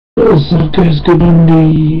What's up, guys? Good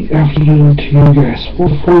Monday afternoon to you guys.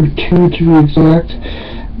 4:42 to be exact.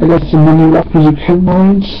 I got some Monday rock music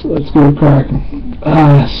headlines. Let's go cracking.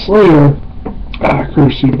 Slayer,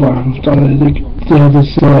 courtesy of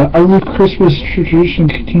this early Christmas tradition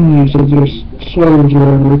continues of their sweaters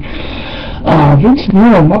or whatever. Vince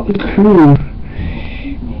Neil, Motley Crue,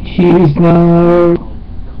 he is now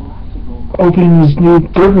opening his new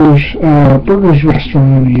burgers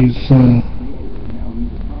restaurant. He's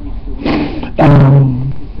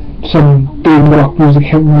some big rock music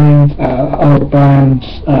headlines, other bands.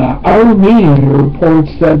 Iron Maiden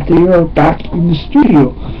reports that they are back in the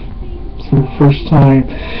studio for the first time.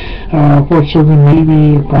 Reports are there may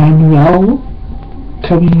be a brand new album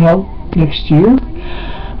coming out next year.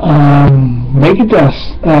 Megadeth,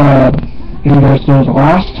 you guys know the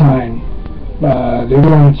last time they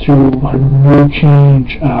went through a new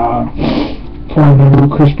change, former member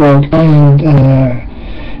Chris Berg and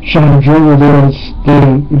Sean Jordan, they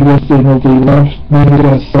left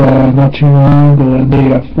Megadeth not too long ago, and they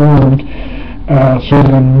have formed sort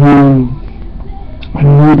of a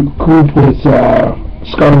new group with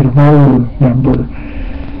Scarlett Murder member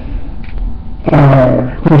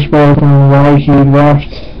Chris Berg, and why he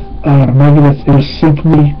left Megadeth. It was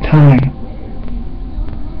simply time,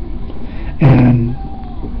 and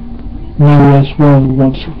Megadeth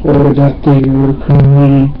once before that they were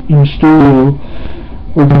currently in studio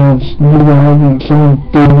we're going to have this new album and someone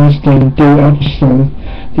big Mustang Dave Epstein.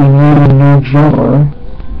 They need a new drummer.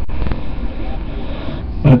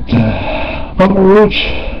 But Papa Roach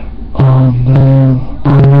on the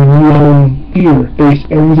new album here, based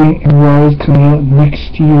everything and Rise coming out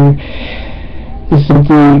next year, is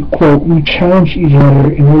simply, quote, we challenge each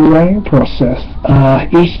other in the writing process.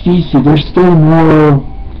 AC/DC, there's still more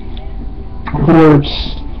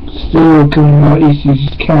reports still coming out.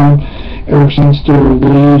 AC/DC's count ever since their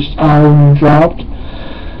latest album dropped.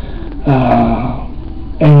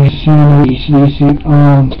 And you've seen AC/DC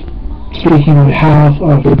on speaking on behalf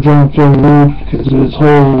of the drummer Phil Root because of his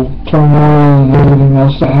whole turmoil and everything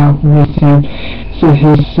else that happened with him. So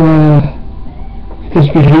his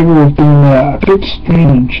behavior has been a bit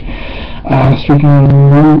strange. Speaking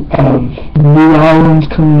of new albums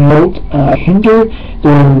coming out, Hinder,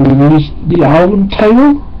 they released the album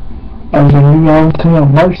title of the new album coming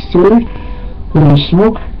out March 3rd. When the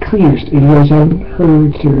smoke clears, if you guys haven't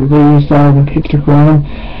heard their latest album, Hit the Ground,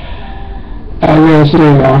 I gotta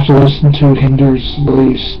say, after listening to Hinder's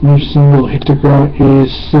latest new single, Hit the Ground, is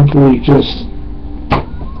simply just,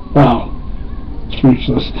 wow,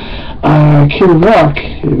 speechless. Kid Rock,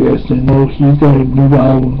 if you guys didn't know, he's got a new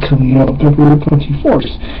album coming out February 24th.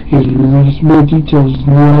 He's released more details of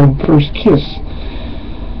the new album, First Kiss.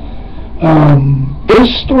 This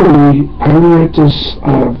story, I read this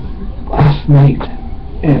last night,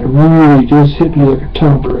 and it really just hit me like a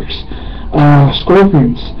ton of bricks.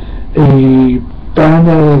 Scorpions, a band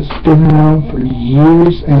that has been around for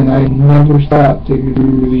years, and I never thought they would be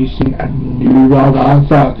releasing a new album. I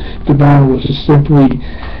thought the band was just simply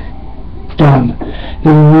done.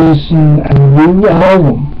 They're releasing a new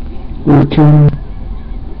album,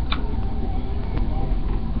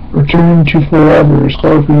 Return to Forever,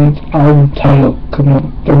 Scorpions album title, coming out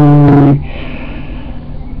February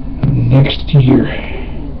next year.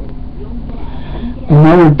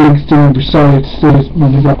 Another big thing besides this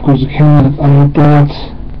Monday Rock Music Headlines, I brought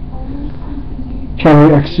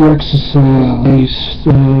Charlie XCX's latest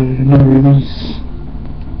new release.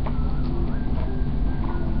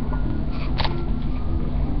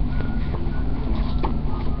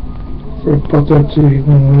 So I brought that to you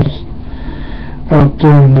when I was out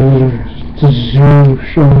there in the zoo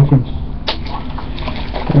shopping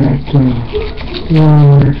at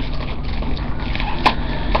Walmart.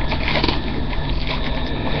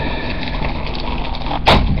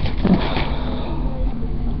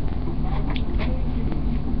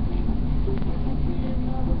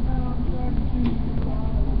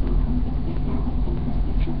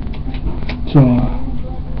 So,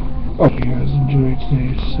 hope you guys enjoyed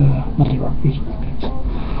today's Monday Rock Music.